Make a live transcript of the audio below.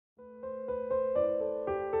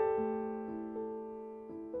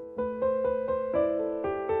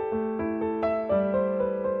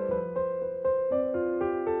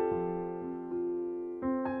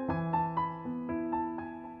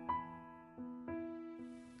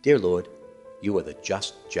Dear Lord, you are the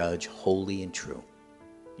just judge, holy and true.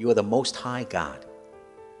 You are the most high God.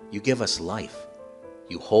 You give us life.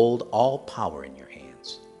 You hold all power in your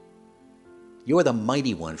hands. You are the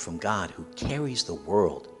mighty one from God who carries the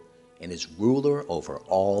world and is ruler over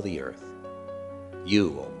all the earth.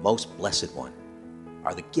 You, O most blessed one,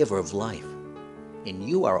 are the giver of life. In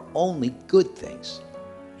you are only good things.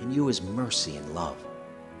 In you is mercy and love.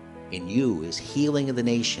 In you is healing of the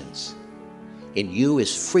nations. In you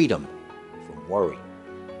is freedom from worry,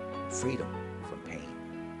 freedom from pain.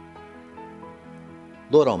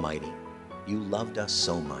 Lord Almighty, you loved us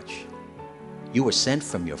so much. You were sent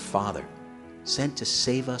from your Father, sent to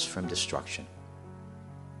save us from destruction.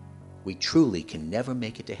 We truly can never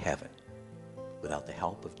make it to heaven without the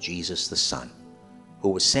help of Jesus the Son,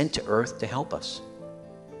 who was sent to earth to help us.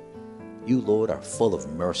 You, Lord, are full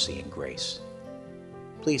of mercy and grace.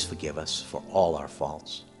 Please forgive us for all our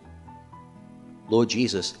faults. Lord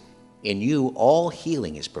Jesus, in you all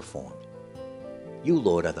healing is performed. You,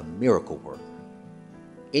 Lord, are the miracle worker.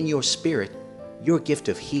 In your Spirit, your gift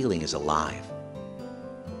of healing is alive.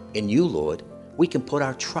 In you, Lord, we can put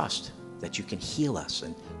our trust that you can heal us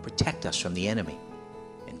and protect us from the enemy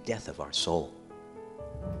and death of our soul.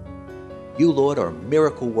 You, Lord, are a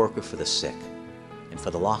miracle worker for the sick and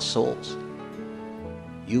for the lost souls.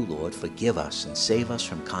 You, Lord, forgive us and save us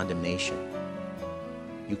from condemnation.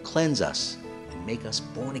 You cleanse us and make us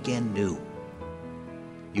born again new.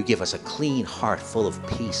 You give us a clean heart full of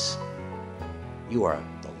peace. You are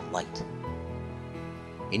the light.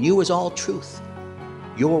 In you is all truth.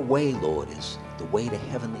 Your way, Lord, is the way to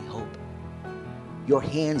heavenly hope. Your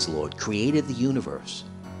hands, Lord, created the universe.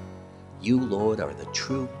 You, Lord, are the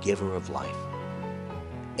true giver of life.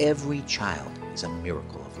 Every child is a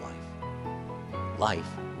miracle of life. Life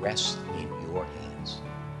rests in your hands.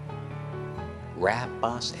 Wrap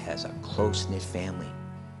us as a close-knit family.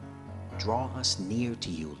 Draw us near to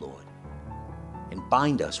you, Lord, and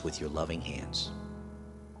bind us with your loving hands.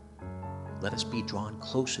 Let us be drawn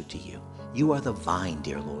closer to you. You are the vine,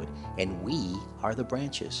 dear Lord, and we are the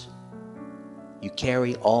branches. You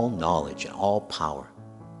carry all knowledge and all power.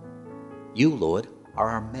 You, Lord, are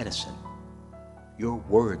our medicine. Your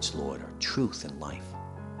words, Lord, are truth and life.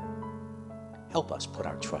 Help us put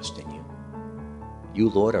our trust in you. You,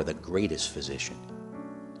 Lord, are the greatest physician.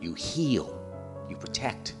 You heal, you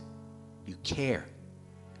protect, you care,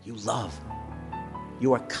 you love.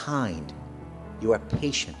 You are kind, you are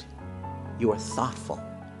patient, you are thoughtful,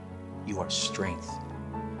 you are strength.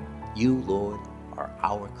 You, Lord, are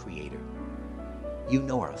our creator. You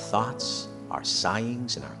know our thoughts, our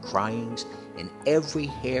sighings and our cryings, and every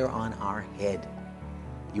hair on our head.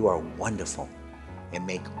 You are wonderful and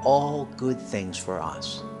make all good things for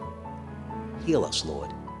us. Heal us,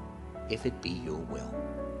 Lord, if it be your will.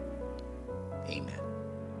 Amen.